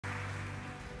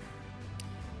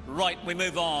Right, we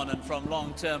move on, and from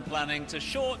long-term planning to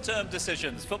short-term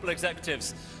decisions. Football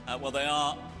executives, well, they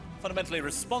are fundamentally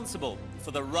responsible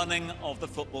for the running of the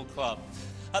football club.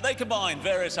 They combine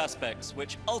various aspects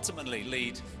which ultimately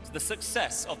lead to the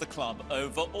success of the club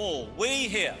overall. We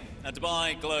here at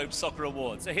Dubai Globe Soccer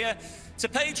Awards are here to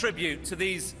pay tribute to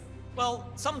these, well,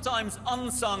 sometimes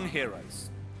unsung heroes.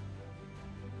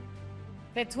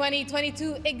 The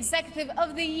 2022 Executive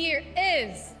of the Year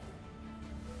is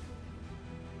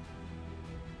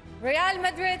Real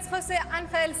Madrid's Jose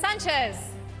Angel Sanchez.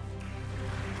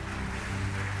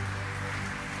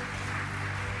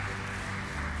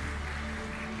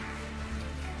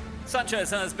 Sanchez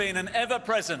has been an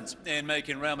ever-present in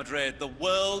making Real Madrid the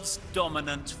world's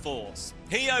dominant force.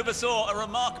 He oversaw a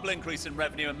remarkable increase in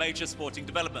revenue and major sporting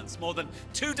developments. More than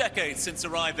 2 decades since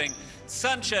arriving,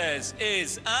 Sanchez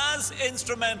is as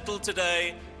instrumental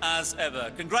today as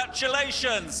ever.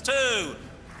 Congratulations to...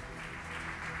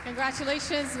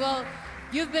 Congratulations. Well,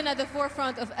 you've been at the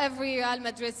forefront of every Real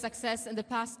Madrid success in the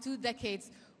past 2 decades.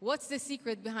 What's the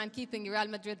secret behind keeping Real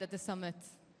Madrid at the summit?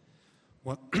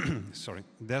 Well, sorry,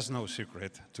 there's no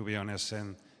secret, to be honest,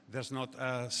 and there's not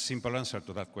a simple answer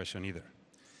to that question either.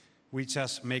 We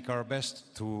just make our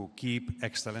best to keep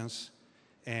excellence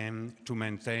and to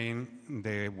maintain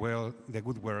the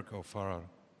good work of our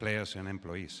players and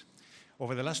employees.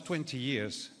 Over the last 20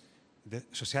 years, the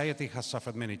society has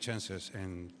suffered many changes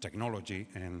in technology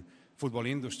and football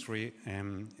industry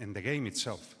and the game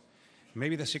itself.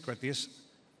 Maybe the secret is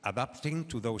adapting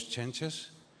to those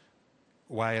changes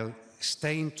while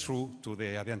staying true to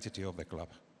the identity of the club.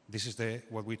 This is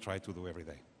what we try to do every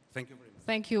day. Thank you very much.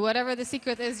 Thank you. Whatever the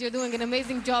secret is, you're doing an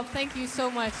amazing job. Thank you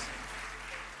so much.